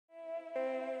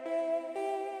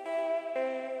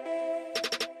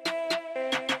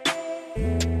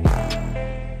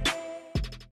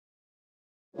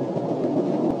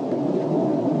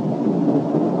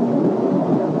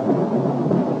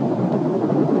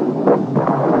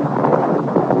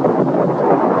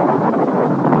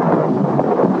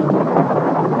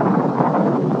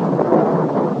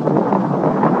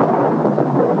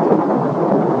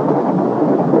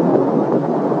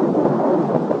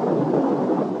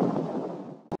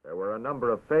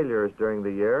Failures during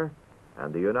the year,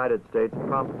 and the United States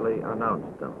promptly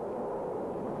announced them.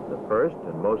 The first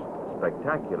and most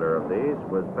spectacular of these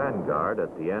was Vanguard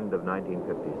at the end of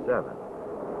 1957.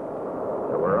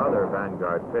 There were other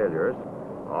Vanguard failures.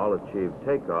 All achieved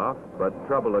takeoff, but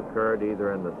trouble occurred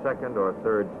either in the second or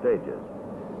third stages.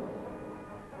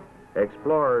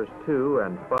 Explorers 2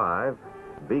 and 5,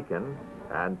 Beacon,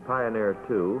 and Pioneer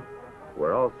 2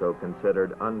 were also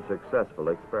considered unsuccessful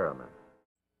experiments.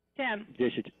 10,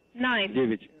 10, 9,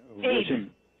 9, 8,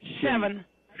 8, 7,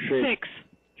 6,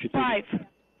 6, 5,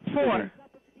 4,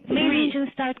 Main engine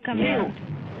start command.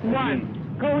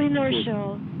 1. Go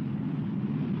inertial.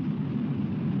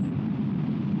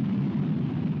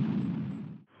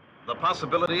 The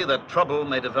possibility that trouble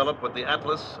may develop with the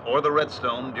Atlas or the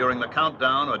Redstone during the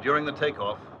countdown or during the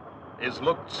takeoff is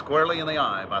looked squarely in the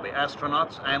eye by the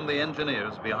astronauts and the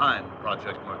engineers behind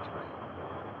Project Mercury.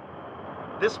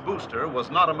 This booster was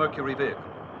not a Mercury vehicle,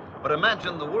 but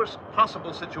imagine the worst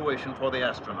possible situation for the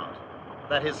astronaut,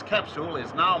 that his capsule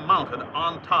is now mounted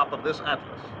on top of this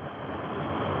Atlas.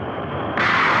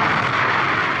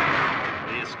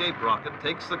 The escape rocket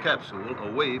takes the capsule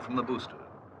away from the booster.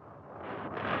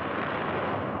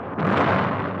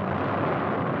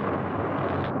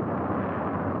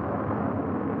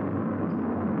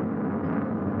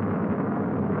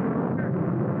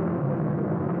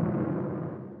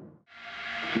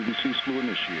 CBC slew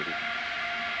initiated.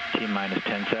 T-minus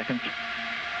 10 seconds.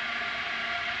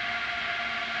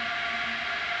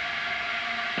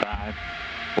 5,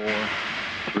 4,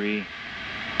 3,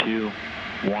 2,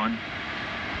 1.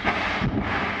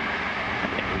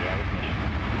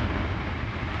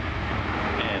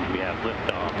 And we have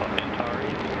liftoff of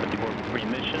Antares, the Orbit 3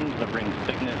 mission that brings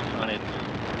Cygnus on its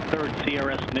third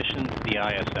CRS mission to the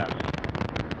ISS.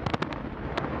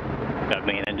 Got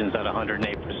main engines at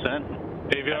 108%.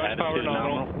 Avionics power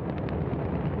nominal.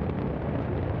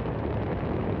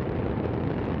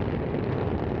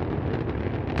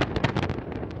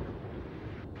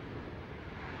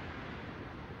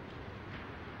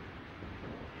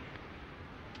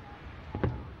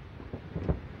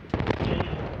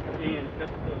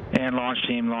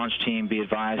 And launch team, be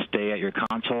advised, stay at your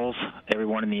consoles.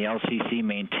 Everyone in the LCC,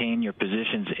 maintain your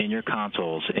positions in your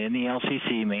consoles. In the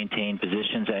LCC, maintain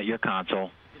positions at your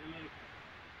console.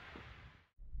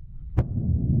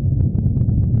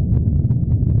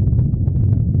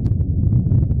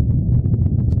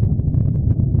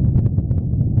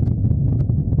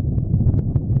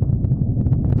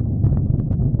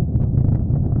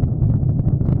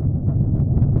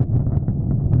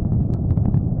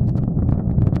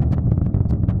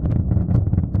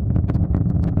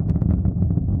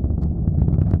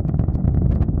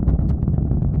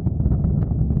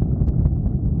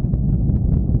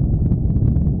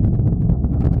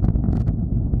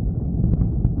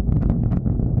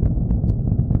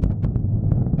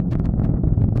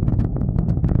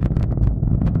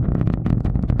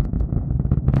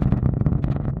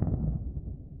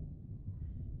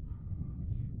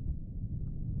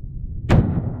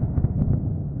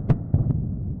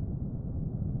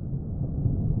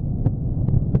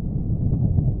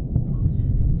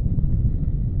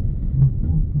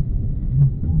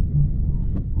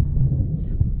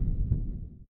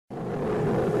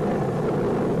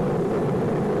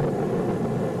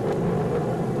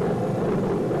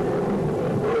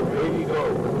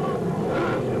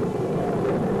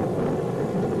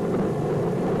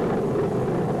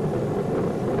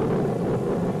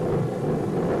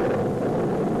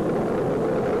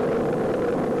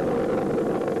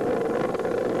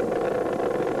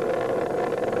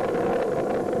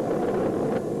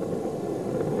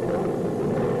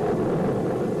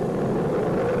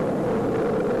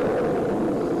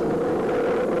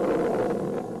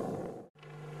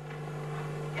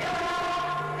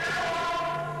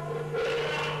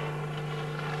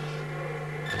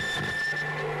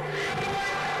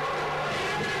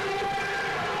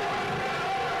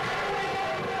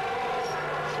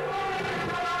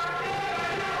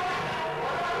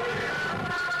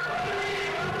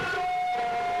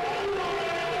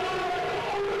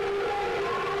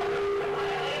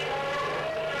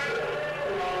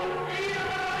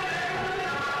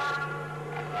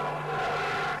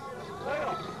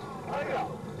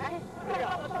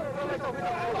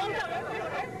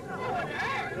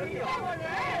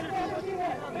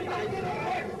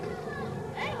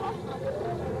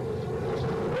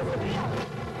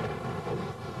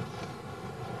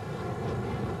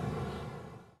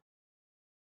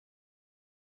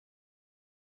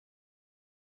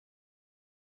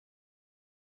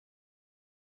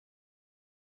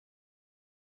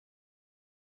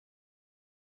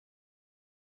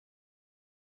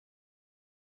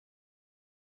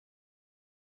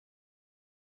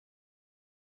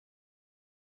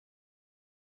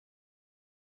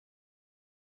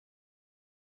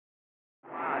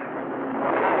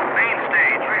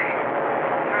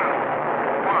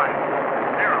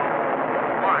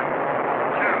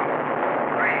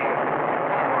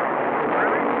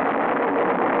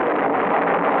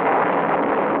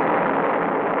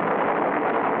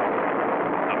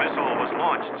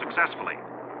 successfully,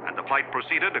 and the flight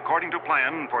proceeded according to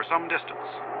plan for some distance.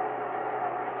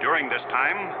 During this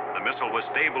time, the missile was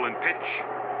stable in pitch,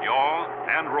 yaw,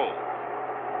 and roll.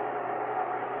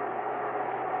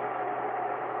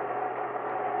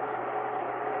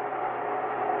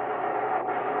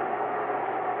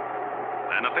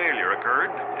 Then a failure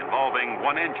occurred involving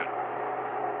one engine.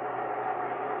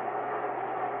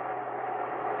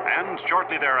 And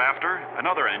shortly thereafter,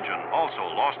 another engine also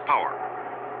lost power.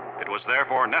 It was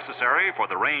therefore necessary for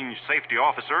the range safety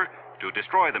officer to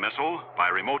destroy the missile by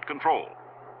remote control.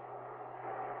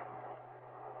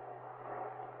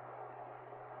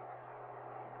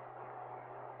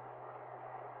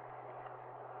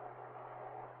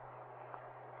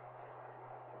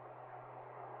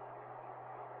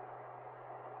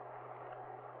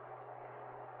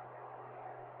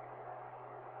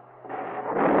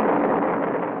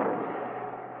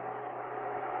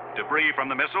 Debris from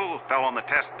the missile fell on the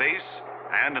test base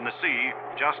and in the sea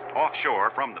just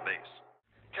offshore from the base.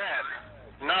 10,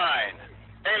 9,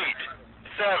 8,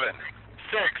 7,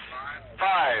 6,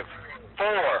 5, 4,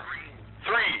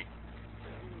 3,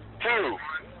 2,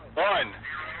 1,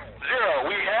 0.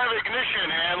 We have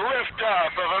ignition and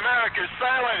liftoff of America's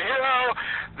silent hero,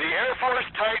 the Air Force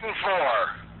Titan IV.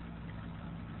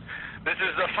 This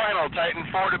is the final Titan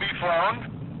IV to be flown.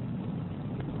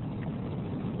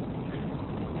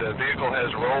 The vehicle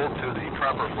has rolled to the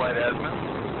proper flight azimuth.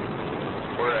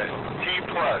 We're at T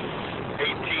plus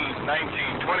 18,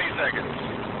 19, 20 seconds.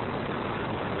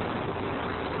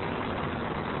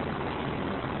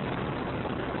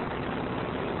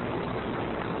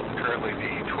 Currently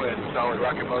the twin solid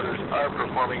rocket motors are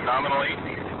performing nominally.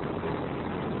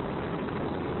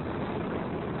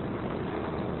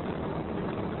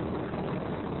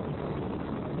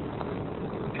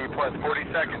 T plus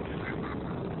 40 seconds.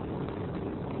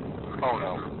 Oh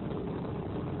no.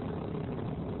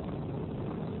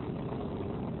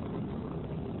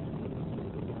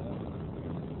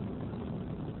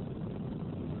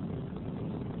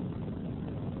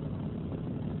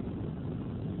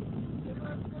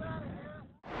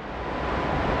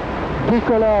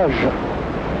 Décollage.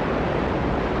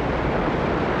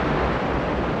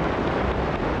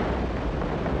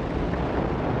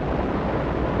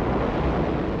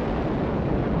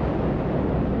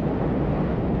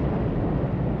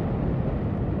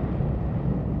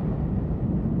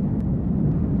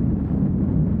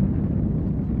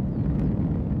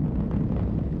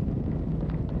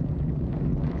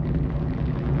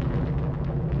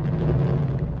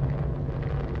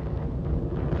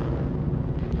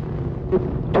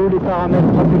 Tous les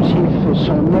paramètres propulsifs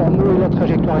sont normaux et la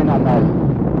trajectoire est normale.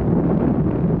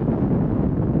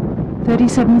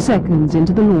 37 seconds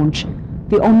into the launch,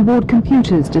 the onboard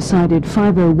computers decided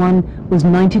 501 was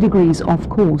 90 degrees off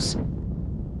course.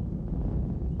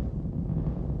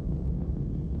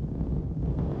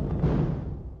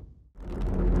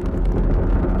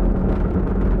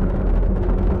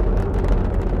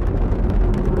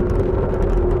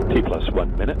 T plus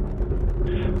 1 minute.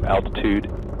 Altitude.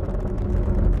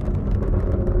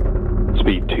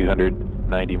 Speed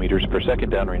 290 meters per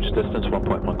second, downrange distance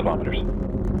 1.1 kilometers.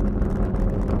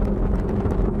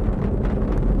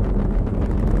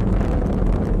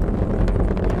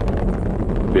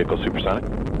 Vehicle supersonic.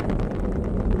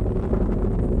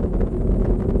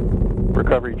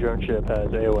 Recovery drone ship has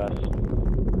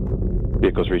AOS.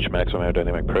 Vehicle's reached maximum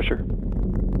aerodynamic pressure.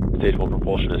 Stage 1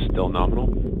 propulsion is still nominal.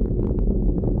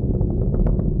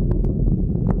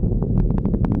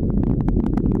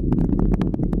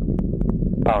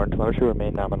 Power and motor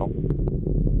remain nominal.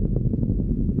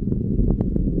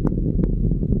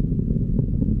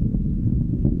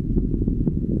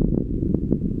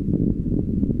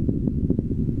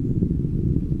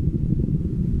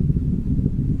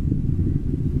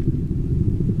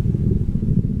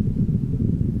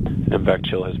 MVAC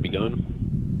chill has begun.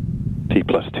 T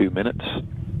plus 2 minutes.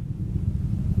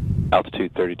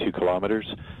 Altitude 32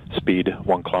 kilometers. Speed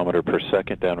 1 kilometer per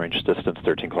second. Downrange distance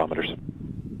 13 kilometers.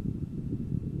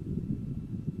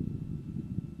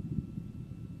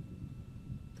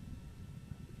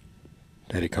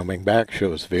 Data coming back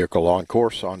shows vehicle on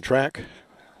course, on track.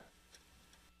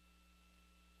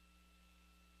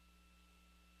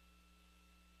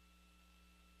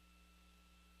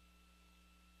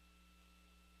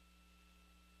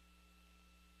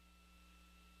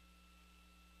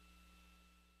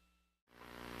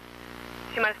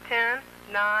 T-minus 10,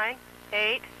 9,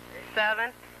 8,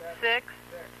 7, 6,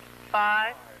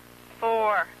 5,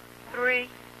 4, 3,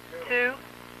 2,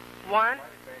 1.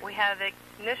 We have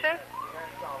ignition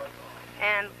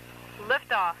and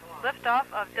liftoff. Liftoff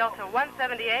of Delta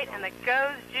 178 and the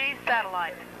GOES-G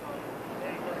satellite.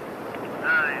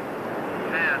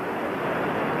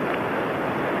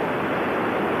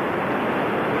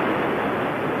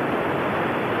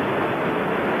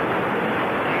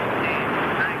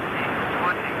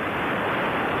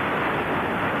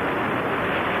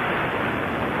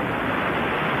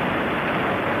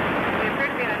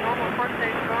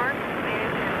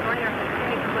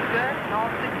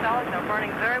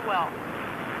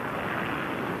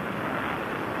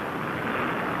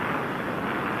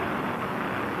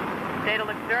 Data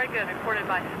looks very good, reported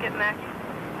by Skip Mackey.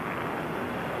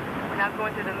 We're now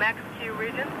going through the max Q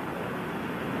region.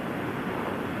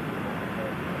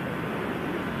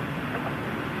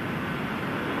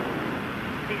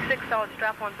 The 6 solid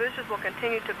strap-on boosters will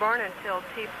continue to burn until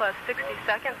T plus 60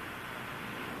 seconds.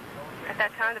 At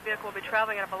that time, the vehicle will be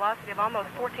traveling at a velocity of almost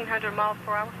 1,400 miles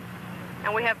per hour.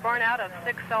 And we have burnout of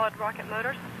 6 solid rocket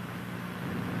motors.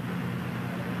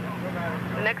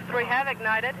 The next 3 have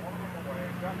ignited,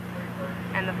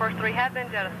 and the first 3 have been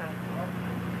jettisoned.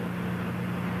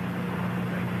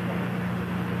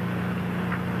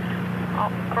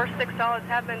 All first 6 solids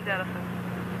have been jettisoned.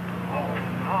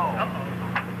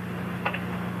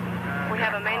 We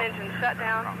have a main engine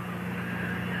shutdown.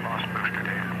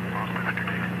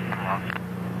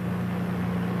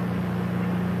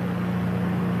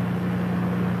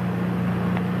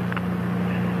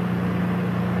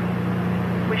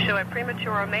 We show a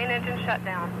premature main engine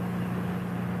shutdown.